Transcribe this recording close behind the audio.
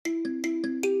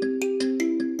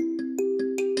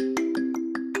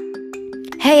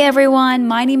Hey everyone,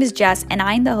 my name is Jess and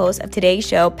I'm the host of today's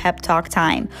show, Pep Talk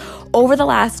Time. Over the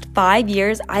last 5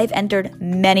 years, I've entered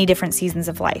many different seasons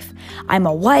of life. I'm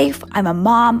a wife, I'm a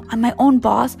mom, I'm my own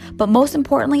boss, but most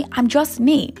importantly, I'm just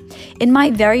me. In my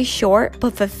very short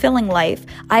but fulfilling life,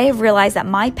 I have realized that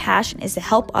my passion is to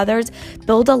help others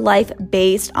build a life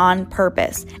based on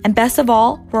purpose. And best of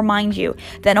all, remind you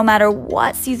that no matter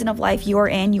what season of life you are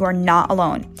in, you are not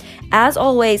alone. As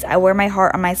always, I wear my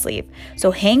heart on my sleeve.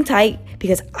 So hang tight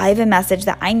because I have a message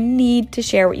that I need to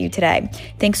share with you today.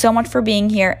 Thanks so much for being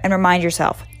here, and remind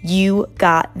yourself, you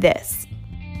got this.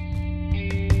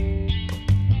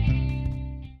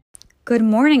 Good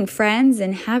morning, friends,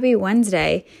 and happy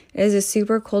Wednesday. It is a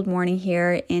super cold morning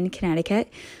here in Connecticut.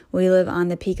 We live on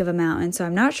the peak of a mountain, so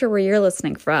I'm not sure where you're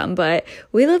listening from, but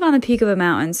we live on the peak of a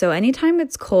mountain, so anytime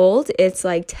it's cold, it's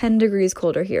like 10 degrees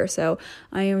colder here, so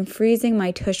I am freezing my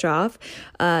tush off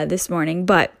this morning,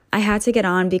 but I had to get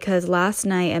on because last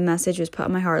night a message was put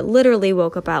on my heart. Literally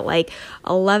woke up at like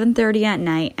 11:30 at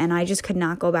night, and I just could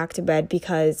not go back to bed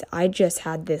because I just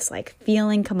had this like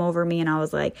feeling come over me, and I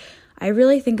was like, I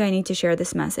really think I need to share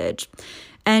this message.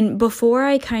 And before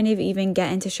I kind of even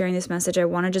get into sharing this message, I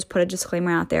want to just put a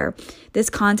disclaimer out there. This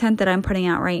content that I'm putting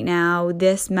out right now,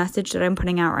 this message that I'm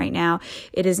putting out right now,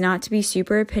 it is not to be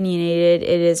super opinionated.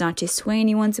 It is not to sway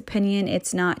anyone's opinion.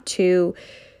 It's not to,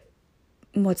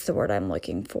 what's the word I'm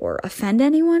looking for? Offend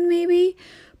anyone maybe?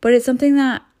 But it's something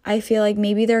that I feel like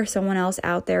maybe there's someone else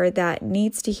out there that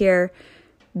needs to hear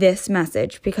this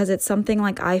message, because it's something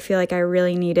like I feel like I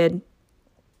really needed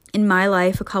in my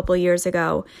life a couple years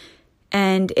ago.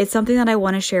 And it's something that I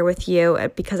want to share with you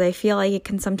because I feel like it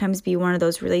can sometimes be one of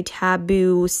those really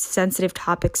taboo, sensitive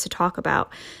topics to talk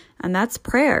about. And that's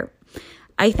prayer.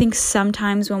 I think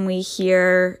sometimes when we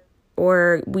hear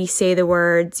or we say the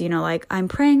words, like I'm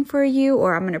praying for you,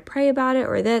 or I'm going to pray about it,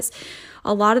 or this,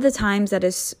 a lot of the times that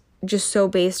is just so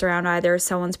based around either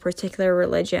someone's particular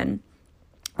religion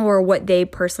or what they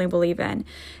personally believe in.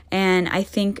 And I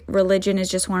think religion is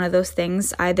just one of those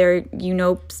things. Either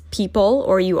people,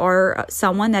 or you are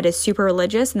someone that is super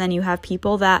religious, and then you have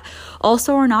people that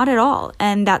also are not at all.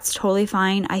 And that's totally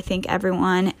fine. I think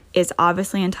everyone is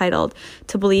obviously entitled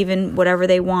to believe in whatever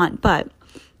they want. But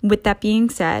with that being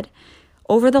said,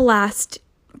 over the last,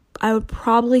 I would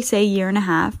probably say year and a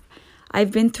half,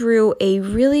 I've been through a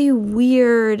really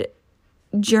weird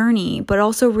journey, but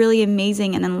also really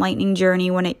amazing and enlightening journey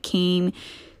when it came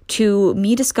to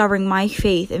me discovering my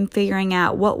faith and figuring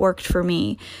out what worked for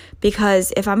me.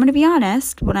 Because if I'm going to be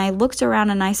honest, when I looked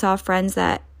around and I saw friends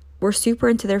that were super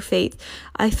into their faith,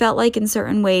 I felt like in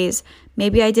certain ways,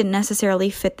 maybe I didn't necessarily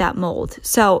fit that mold.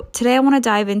 So today I want to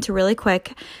dive into really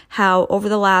quick how over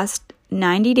the last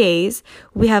 90 days,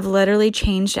 we have literally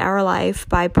changed our life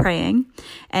by praying.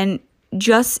 And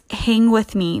just hang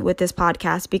with me with this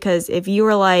podcast, because if you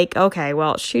were like, okay,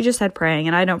 well, she just said praying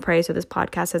and I don't pray, so this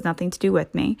podcast has nothing to do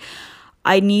with me,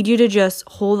 I need you to just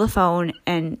hold the phone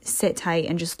and sit tight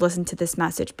and just listen to this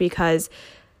message, because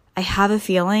I have a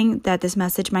feeling that this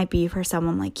message might be for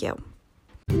someone like you.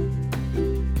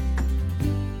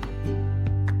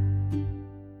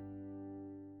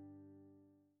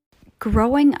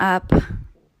 Growing up,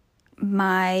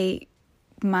 my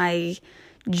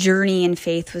journey in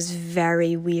faith was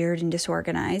very weird and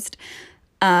disorganized.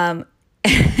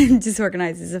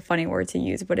 Disorganized is a funny word to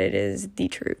use, but it is the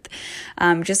truth.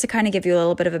 Just to kind of give you a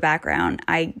little bit of a background,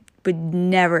 I would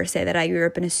never say that I grew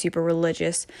up in a super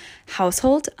religious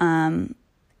household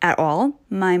at all.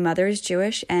 My mother is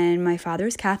Jewish and my father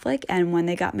is Catholic. And when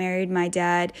they got married, my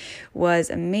dad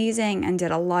was amazing and did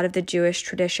a lot of the Jewish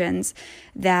traditions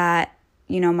that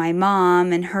my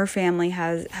mom and her family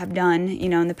have done,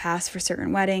 in the past for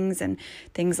certain weddings, and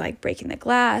things like breaking the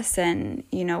glass and,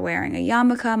 wearing a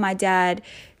yarmulke. My dad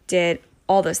did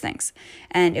all those things,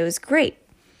 and it was great.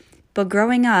 But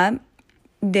growing up,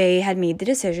 they had made the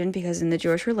decision, because in the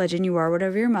Jewish religion, you are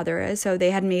whatever your mother is. So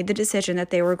they had made the decision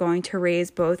that they were going to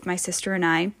raise both my sister and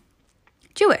I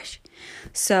Jewish.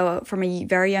 So from a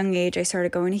very young age, I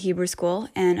started going to Hebrew school,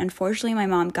 and unfortunately my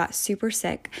mom got super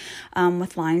sick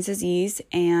with Lyme's disease,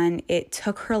 and it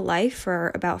took her life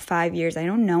for about 5 years. I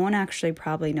know no one actually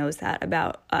probably knows that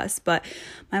about us, but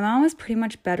my mom was pretty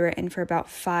much bedridden for about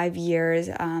 5 years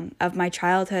of my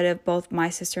childhood, of both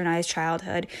my sister and I's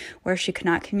childhood, where she could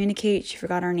not communicate, she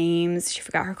forgot our names, she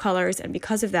forgot her colors, and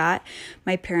because of that,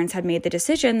 my parents had made the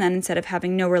decision that instead of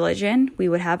having no religion, we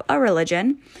would have a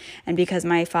religion. And because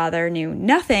my father knew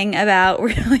nothing about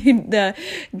really the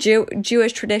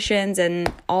Jewish traditions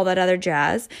and all that other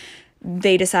jazz,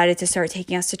 they decided to start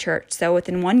taking us to church. So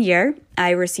within 1 year,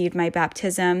 I received my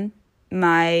baptism,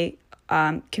 my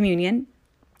communion,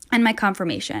 and my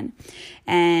confirmation.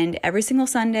 And every single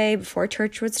Sunday before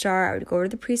church would start, I would go to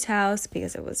the priest's house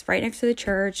because it was right next to the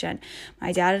church. And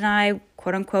my dad and I,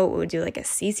 quote unquote, would do like a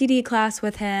CCD class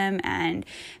with him. And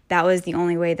that was the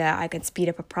only way that I could speed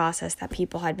up a process that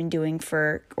people had been doing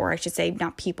for, or I should say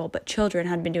not people, but children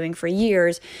had been doing for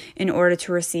years in order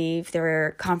to receive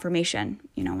their confirmation,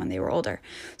 when they were older.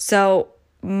 So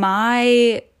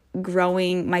my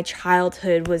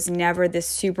childhood was never this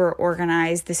super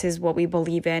organized, this is what we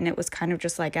believe in. It was kind of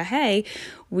just like hey,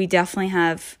 we definitely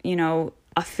have,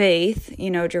 a faith,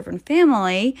 driven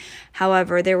family.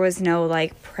 However, there was no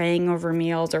like praying over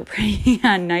meals or praying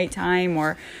at nighttime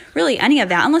or really any of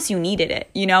that unless you needed it,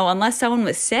 unless someone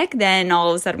was sick, then all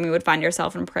of a sudden we would find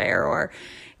ourselves in prayer, or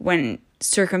when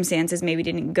circumstances maybe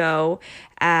didn't go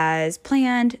as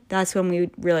planned, that's when we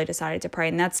really decided to pray.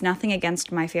 And that's nothing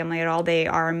against my family at all. They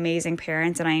are amazing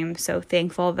parents, and I am so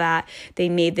thankful that they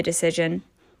made the decision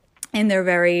in their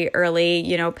very early,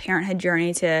 parenthood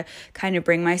journey to kind of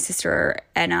bring my sister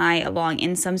and I along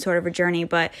in some sort of a journey.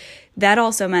 But that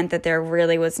also meant that there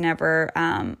really was never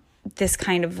this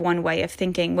kind of one way of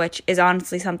thinking, which is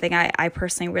honestly something I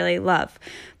personally really love.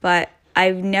 But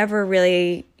I've never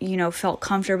really, felt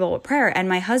comfortable with prayer. And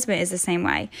my husband is the same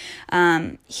way.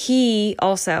 He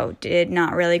also did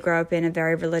not really grow up in a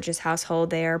very religious household.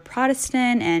 They are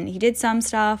Protestant, and he did some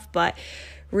stuff, but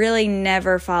really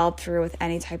never followed through with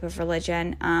any type of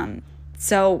religion.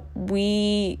 So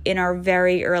we, in our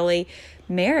very early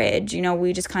marriage,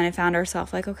 we just kind of found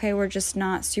ourselves like, okay, we're just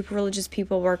not super religious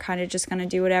people. We're kind of just going to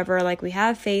do whatever. Like, we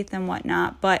have faith and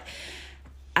whatnot. But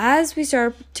as we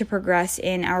start to progress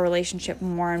in our relationship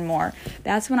more and more,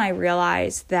 that's when I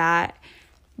realized that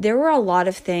there were a lot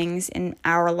of things in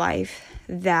our life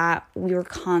that we were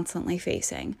constantly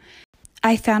facing.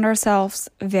 I found ourselves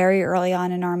very early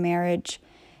on in our marriage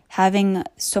having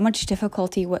so much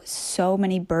difficulty with so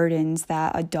many burdens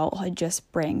that adulthood just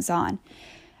brings on.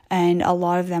 And a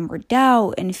lot of them were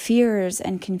doubt and fears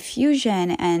and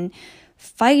confusion and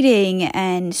fighting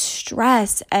and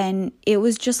stress, and it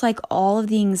was just like all of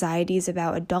the anxieties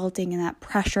about adulting and that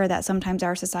pressure that sometimes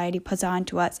our society puts on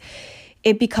to us.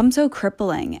 It becomes so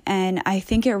crippling, and I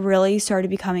think it really started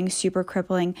becoming super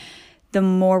crippling the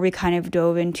more we kind of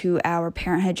dove into our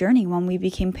parenthood journey when we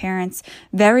became parents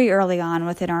very early on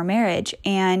within our marriage.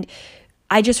 And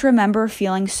I just remember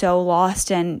feeling so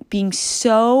lost and being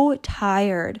so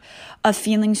tired of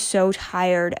feeling so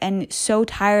tired and so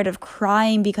tired of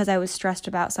crying because I was stressed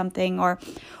about something, or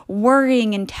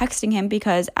worrying and texting him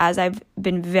because, as I've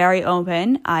been very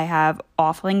open, I have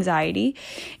awful anxiety.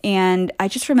 And I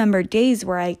just remember days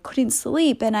where I couldn't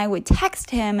sleep and I would text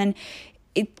him, and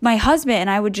my husband and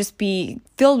I would just be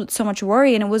filled with so much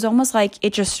worry. And it was almost like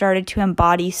it just started to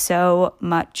embody so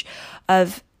much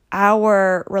of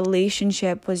our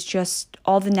relationship, was just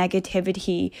all the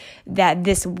negativity that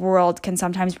this world can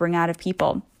sometimes bring out of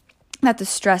people, that the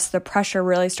stress, the pressure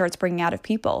really starts bringing out of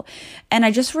people. And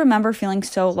I just remember feeling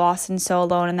so lost and so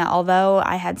alone, and that although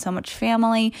I had so much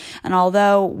family, and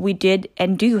although we did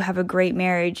and do have a great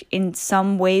marriage, in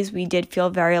some ways we did feel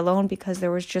very alone because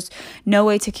there was just no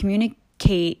way to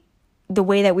communicate the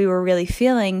way that we were really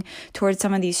feeling towards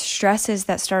some of these stresses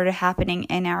that started happening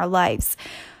in our lives.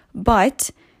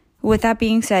 But with that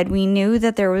being said, we knew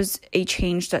that there was a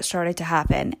change that started to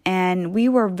happen, and we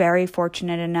were very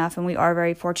fortunate enough, and we are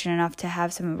very fortunate enough to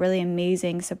have some really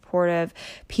amazing, supportive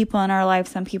people in our life,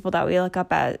 some people that we look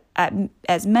up at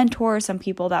as mentors, some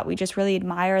people that we just really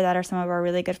admire that are some of our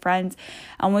really good friends.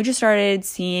 And we just started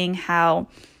seeing how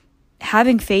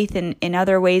having faith in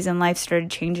other ways in life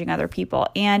started changing other people.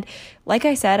 And like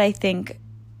I said, I think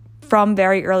from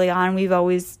very early on, we've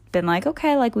always been like,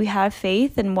 okay, like we have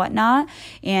faith and whatnot.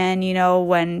 And,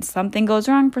 when something goes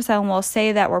wrong for someone, we'll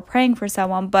say that we're praying for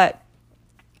someone. But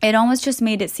it almost just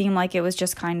made it seem like it was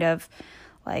just kind of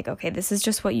like, okay, this is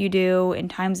just what you do in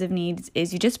times of needs,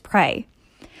 is you just pray.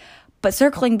 But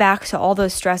circling back to all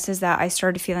those stresses that I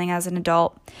started feeling as an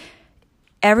adult,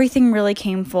 everything really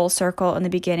came full circle in the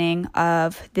beginning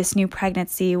of this new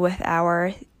pregnancy with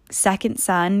our second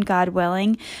son, God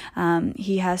willing.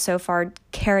 He has so far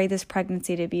carried this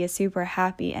pregnancy to be a super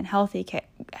happy and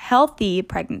healthy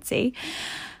pregnancy.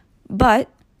 But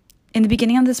in the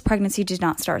beginning of this pregnancy did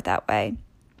not start that way.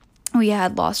 We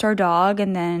had lost our dog,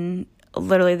 and then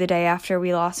literally the day after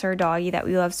we lost our doggy that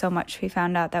we love so much, we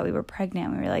found out that we were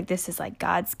pregnant. We were like, this is like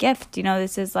God's gift.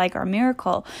 This is like our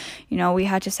miracle. We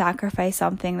had to sacrifice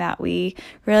something that we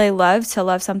really loved to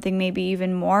love something maybe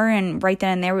even more. And right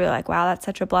then and there, we were like, wow, that's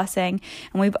such a blessing.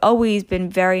 And we've always been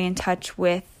very in touch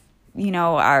with,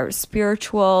 our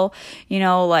spiritual,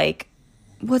 like,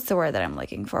 what's the word that I'm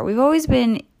looking for? We've always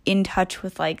been in touch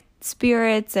with like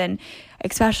spirits, and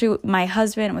especially my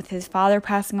husband with his father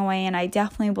passing away. And I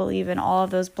definitely believe in all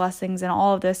of those blessings and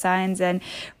all of those signs. And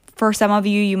for some of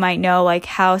you, you might know like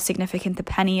how significant the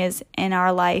penny is in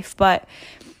our life. But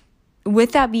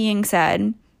with that being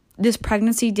said, this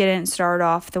pregnancy didn't start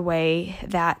off the way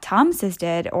that Thomas's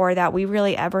did, or that we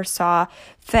really ever saw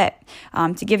fit.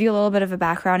 To give you a little bit of a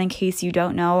background in case you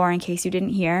don't know, or in case you didn't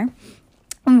hear,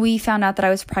 we found out that I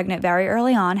was pregnant very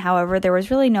early on. However, there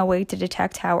was really no way to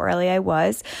detect how early I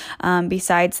was,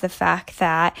 besides the fact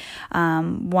that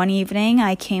one evening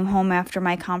I came home after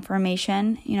my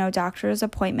confirmation, doctor's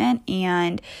appointment,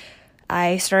 and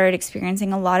I started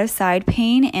experiencing a lot of side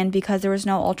pain. And because there was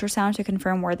no ultrasound to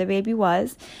confirm where the baby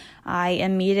was, I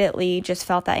immediately just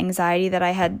felt that anxiety that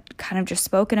I had kind of just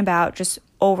spoken about just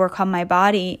overcome my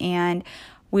body. And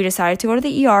we decided to go to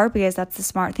the ER because that's the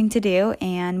smart thing to do.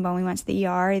 And when we went to the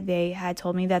ER, they had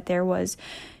told me that there was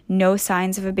no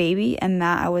signs of a baby, and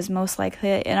that I was most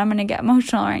likely, and I'm going to get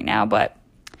emotional right now, but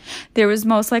there was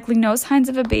most likely no signs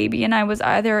of a baby, and I was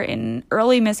either in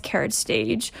early miscarriage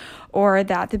stage, or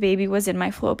that the baby was in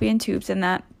my fallopian tubes, and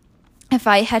that if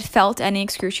I had felt any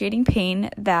excruciating pain,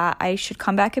 that I should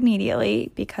come back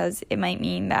immediately, because it might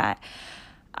mean that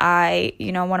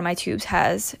one of my tubes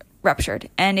has ruptured.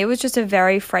 And it was just a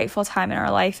very frightful time in our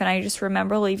life. And I just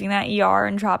remember leaving that ER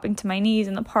and dropping to my knees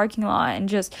in the parking lot and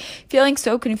just feeling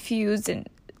so confused and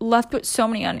left with so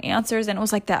many unanswers. And it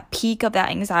was like that peak of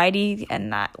that anxiety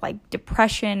and that like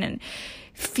depression and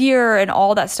fear and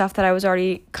all that stuff that I was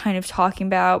already kind of talking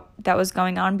about that was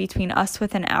going on between us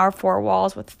within our four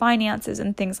walls with finances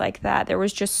and things like that. There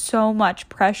was just so much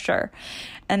pressure.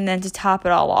 And then to top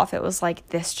it all off, it was like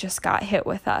this just got hit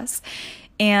with us.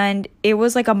 And it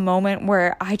was like a moment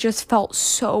where I just felt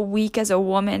so weak as a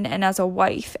woman and as a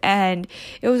wife. And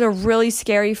it was a really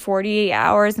scary 48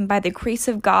 hours. And by the grace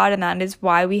of God, and that is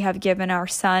why we have given our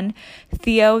son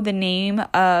Theo the name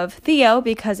of Theo,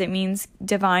 because it means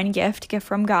divine gift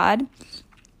from God.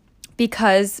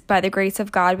 Because by the grace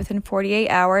of God, within 48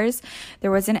 hours, there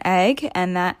was an egg,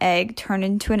 and that egg turned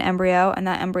into an embryo, and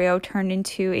that embryo turned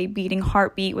into a beating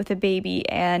heartbeat with a baby.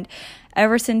 And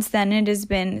ever since then, it has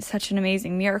been such an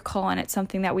amazing miracle, and it's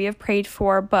something that we have prayed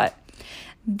for. But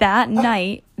that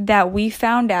night that we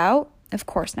found out, of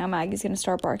course, now Maggie's going to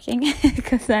start barking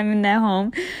because I'm in that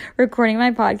home recording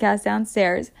my podcast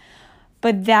downstairs.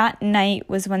 But that night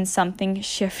was when something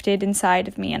shifted inside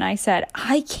of me, and I said,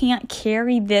 I can't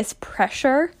carry this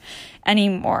pressure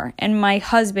anymore. And my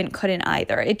husband couldn't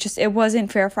either. It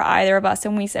wasn't fair for either of us.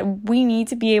 And we said, we need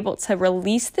to be able to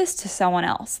release this to someone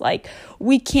else. Like,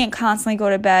 we can't constantly go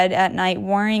to bed at night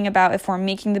worrying about if we're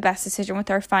making the best decision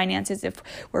with our finances, if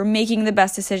we're making the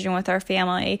best decision with our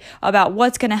family, about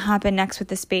what's going to happen next with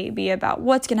this baby, about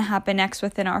what's going to happen next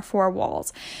within our four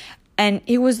walls. And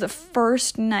it was the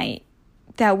first night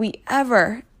that we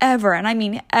ever, and I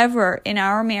mean ever, in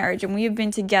our marriage, and we have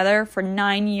been together for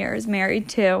 9 years, married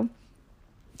too,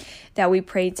 that we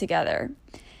prayed together.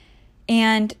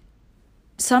 And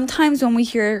sometimes when we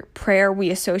hear prayer, we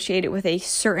associate it with a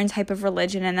certain type of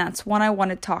religion, and that's one I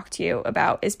want to talk to you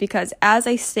about, is because, as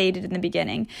I stated in the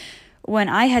beginning,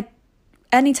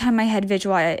 anytime I had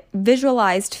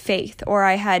visualized faith, or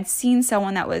I had seen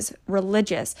someone that was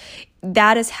religious,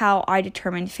 that is how I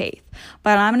determined faith.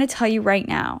 But I'm going to tell you right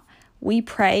now, we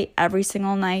pray every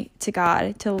single night to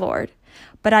God, to the Lord.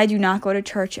 But I do not go to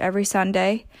church every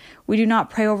Sunday. We do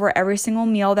not pray over every single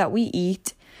meal that we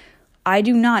eat. I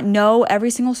do not know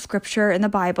every single scripture in the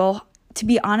Bible. To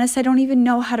be honest, I don't even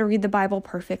know how to read the Bible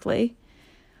perfectly.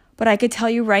 But I could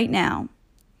tell you right now,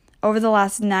 over the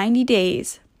last 90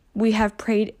 days, we have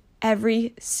prayed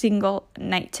every single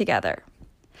night together.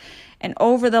 And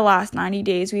over the last 90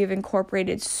 days, we have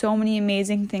incorporated so many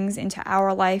amazing things into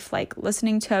our life, like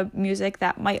listening to music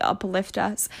that might uplift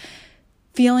us,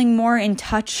 feeling more in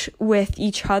touch with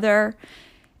each other.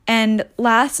 And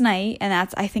last night, and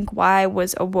that's, I think, why I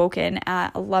was awoken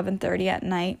at 11:30 at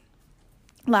night,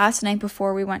 last night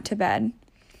before we went to bed,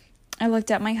 I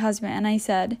looked at my husband and I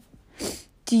said,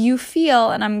 do you feel,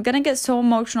 and I'm going to get so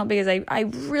emotional because I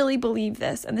really believe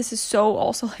this, and this is so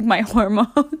also like my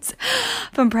hormones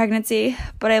from pregnancy,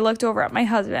 but I looked over at my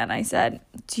husband and I said,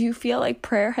 do you feel like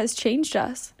prayer has changed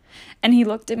us? And he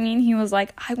looked at me and he was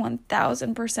like, I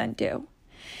 1000% do.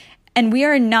 And we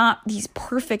are not these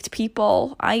perfect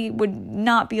people. I would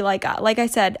not be like I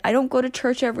said, I don't go to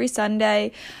church every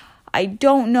Sunday. I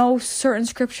don't know certain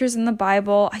scriptures in the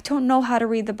Bible. I don't know how to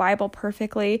read the Bible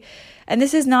perfectly. And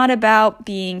this is not about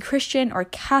being Christian or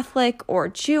Catholic or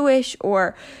Jewish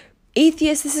or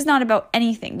atheist. This is not about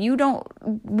anything.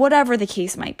 Whatever the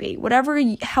case might be,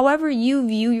 however you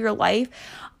view your life,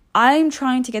 I'm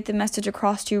trying to get the message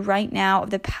across to you right now of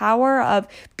the power of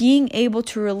being able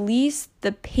to release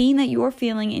the pain that you are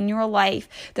feeling in your life,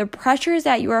 the pressures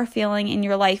that you are feeling in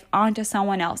your life onto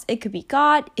someone else. It could be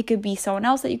God, it could be someone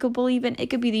else that you could believe in, it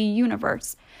could be the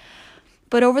universe.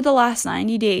 But over the last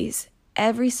 90 days,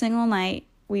 every single night,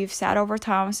 we've sat over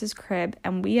Thomas's crib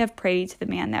and we have prayed to the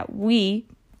man that we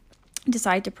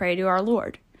decide to pray to, our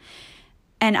Lord.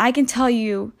 And I can tell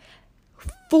you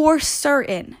for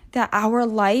certain that our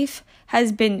life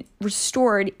has been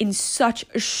restored in such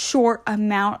a short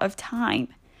amount of time.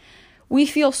 We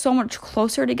feel so much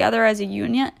closer together as a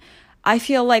unit. I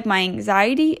feel like my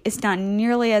anxiety is not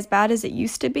nearly as bad as it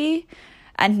used to be.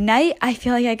 At night, I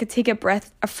feel like I could take a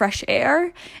breath of fresh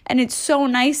air. And it's so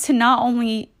nice to not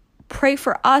only pray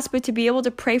for us, but to be able to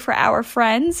pray for our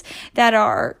friends that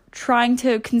are trying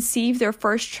to conceive their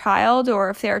first child, or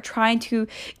if they're trying to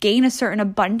gain a certain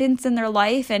abundance in their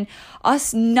life, and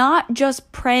us not just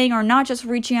praying or not just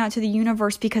reaching out to the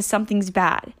universe because something's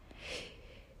bad.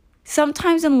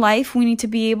 Sometimes in life, we need to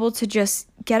be able to just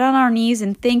get on our knees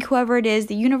and thank whoever it is,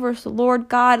 the universe, the Lord,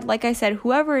 God, like I said,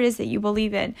 whoever it is that you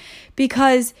believe in.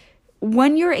 Because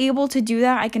when you're able to do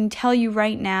that, I can tell you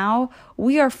right now,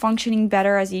 we are functioning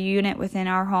better as a unit within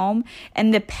our home.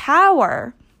 And the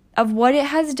power of what it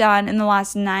has done in the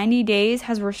last 90 days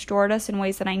has restored us in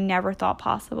ways that I never thought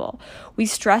possible. We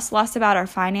stress less about our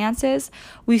finances.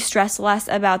 We stress less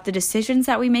about the decisions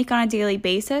that we make on a daily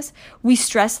basis. We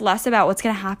stress less about what's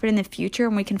going to happen in the future,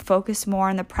 and we can focus more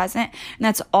on the present. And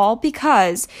that's all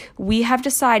because we have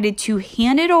decided to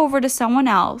hand it over to someone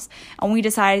else, and we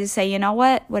decided to say, you know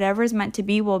what, whatever is meant to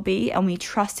be will be, and we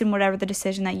trust in whatever the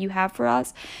decision that you have for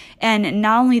us. And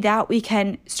not only that, we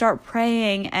can start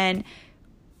praying and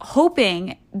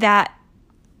hoping that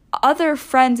other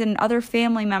friends and other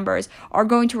family members are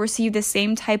going to receive the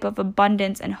same type of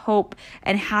abundance and hope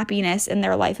and happiness in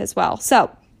their life as well. So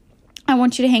I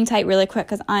want you to hang tight really quick,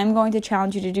 because I'm going to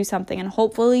challenge you to do something, and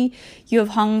hopefully you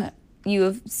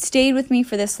have stayed with me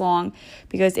for this long,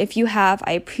 because if you have,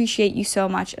 I appreciate you so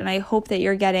much, and I hope that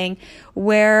you're getting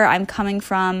where I'm coming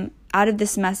from out of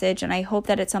this message, and I hope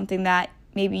that it's something that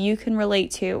maybe you can relate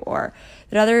to, or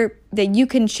that you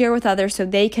can share with others so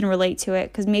they can relate to it,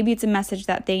 because maybe it's a message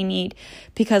that they need.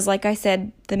 Because like I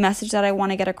said, the message that I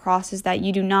want to get across is that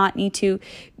you do not need to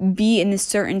be in this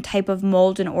certain type of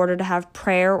mold in order to have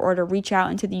prayer or to reach out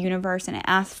into the universe and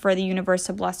ask for the universe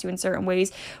to bless you in certain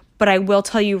ways. But I will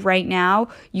tell you right now,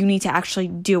 you need to actually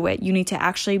do it. You need to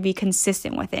actually be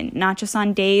consistent with it. Not just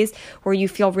on days where you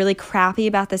feel really crappy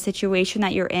about the situation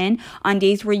that you're in, on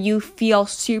days where you feel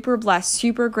super blessed,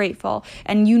 super grateful,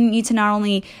 and you need to not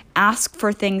only ask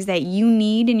for things that you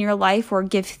need in your life or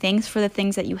give thanks for the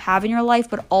things that you have in your life,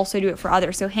 but also do it for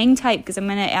others. So hang tight, because I'm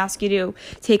going to ask you to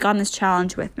take on this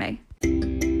challenge with me.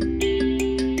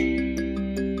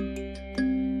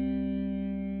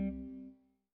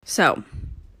 So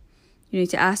you need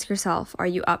to ask yourself, are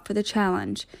you up for the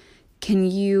challenge?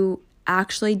 Can you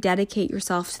actually dedicate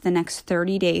yourself to the next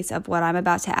 30 days of what I'm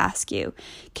about to ask you?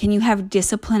 Can you have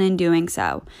discipline in doing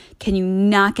so? Can you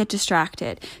not get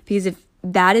distracted? Because if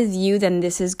that is you, then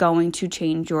this is going to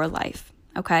change your life,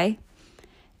 okay?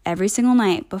 Every single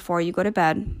night before you go to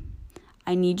bed,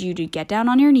 I need you to get down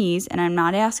on your knees, and I'm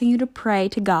not asking you to pray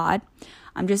to God.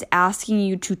 I'm just asking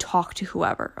you to talk to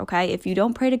whoever, okay? If you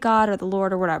don't pray to God or the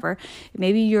Lord or whatever,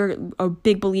 maybe you're a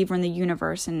big believer in the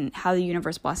universe and how the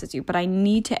universe blesses you, but I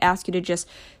need to ask you to just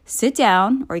sit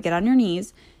down or get on your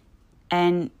knees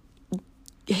and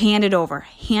hand it over.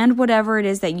 Hand whatever it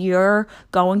is that you're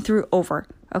going through over,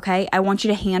 okay? I want you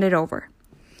to hand it over.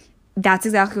 That's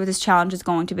exactly what this challenge is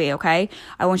going to be, okay?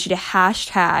 I want you to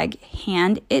hashtag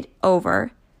hand it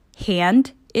over,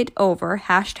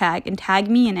 hashtag, and tag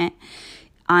me in it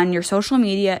on your social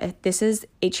media if this is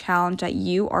a challenge that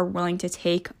you are willing to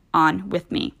take on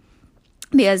with me.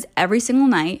 Because every single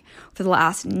night for the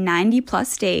last 90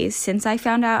 plus days since I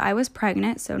found out I was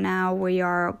pregnant, so now we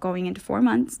are going into 4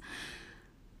 months,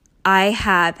 I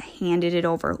have handed it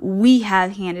over. We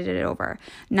have handed it over,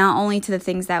 not only to the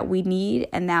things that we need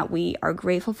and that we are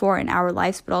grateful for in our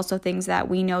lives, but also things that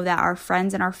we know that our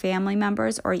friends and our family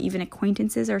members or even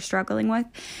acquaintances are struggling with.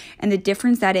 And the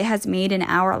difference that it has made in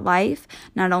our life,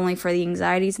 not only for the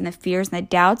anxieties and the fears and the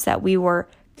doubts that we were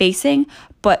facing,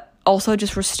 but also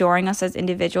just restoring us as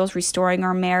individuals, restoring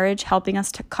our marriage, helping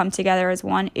us to come together as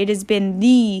one. It has been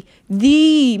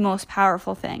the most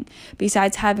powerful thing.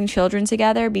 Besides having children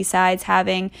together, besides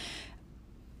having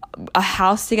a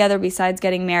house together, besides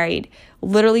getting married,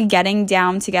 literally getting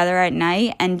down together at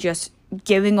night and just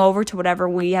giving over to whatever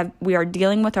we are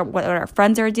dealing with or what our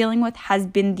friends are dealing with has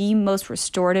been the most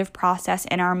restorative process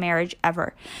in our marriage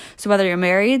ever. So whether you're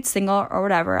married, single, or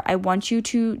whatever, I want you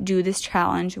to do this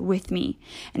challenge with me.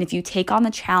 And if you take on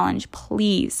the challenge,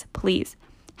 please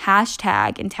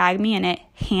hashtag and tag me in it,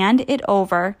 hand it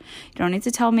over. You don't need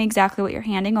to tell me exactly what you're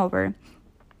handing over.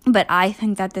 But I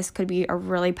think that this could be a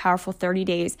really powerful 30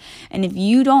 days. And if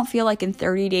you don't feel like in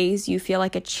 30 days you feel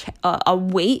like a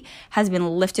weight has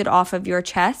been lifted off of your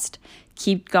chest,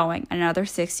 keep going. Another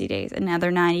 60 days, another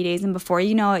 90 days. And before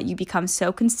you know it, you become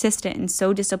so consistent and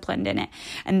so disciplined in it.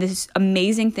 And this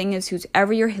amazing thing is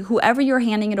whoever you're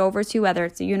handing it over to, whether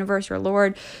it's the universe, your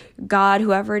Lord, God,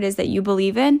 whoever it is that you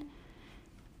believe in,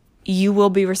 you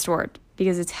will be restored.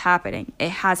 Because it's happening. It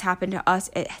has happened to us.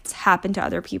 It's happened to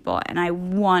other people. And I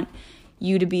want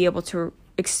you to be able to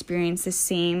experience the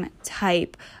same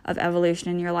type of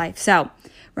evolution in your life. So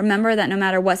remember that no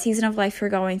matter what season of life you're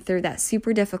going through, that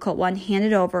super difficult one, hand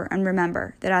it over. And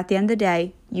remember that at the end of the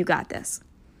day, you got this.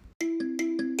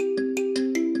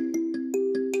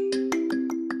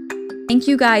 Thank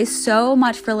you guys so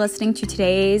much for listening to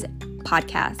today's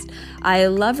podcast. I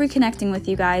love reconnecting with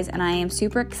you guys, and I am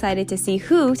super excited to see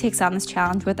who takes on this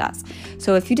challenge with us.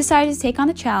 So if you decide to take on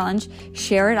the challenge,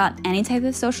 share it on any type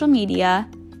of social media,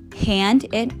 hand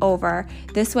it over.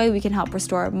 This way we can help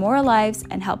restore more lives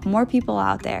and help more people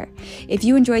out there. If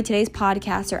you enjoyed today's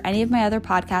podcast or any of my other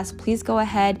podcasts, please go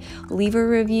ahead, leave a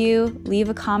review, leave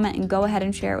a comment, and go ahead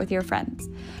and share it with your friends.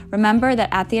 Remember that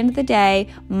at the end of the day,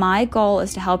 my goal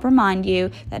is to help remind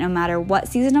you that no matter what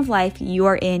season of life you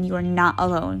are in, you are not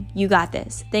alone. You got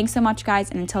this. Thanks so much, guys,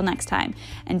 and until next time.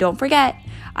 And don't forget,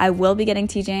 I will be getting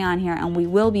TJ on here, and we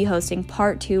will be hosting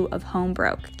part 2 of Home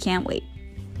Broke. Can't wait.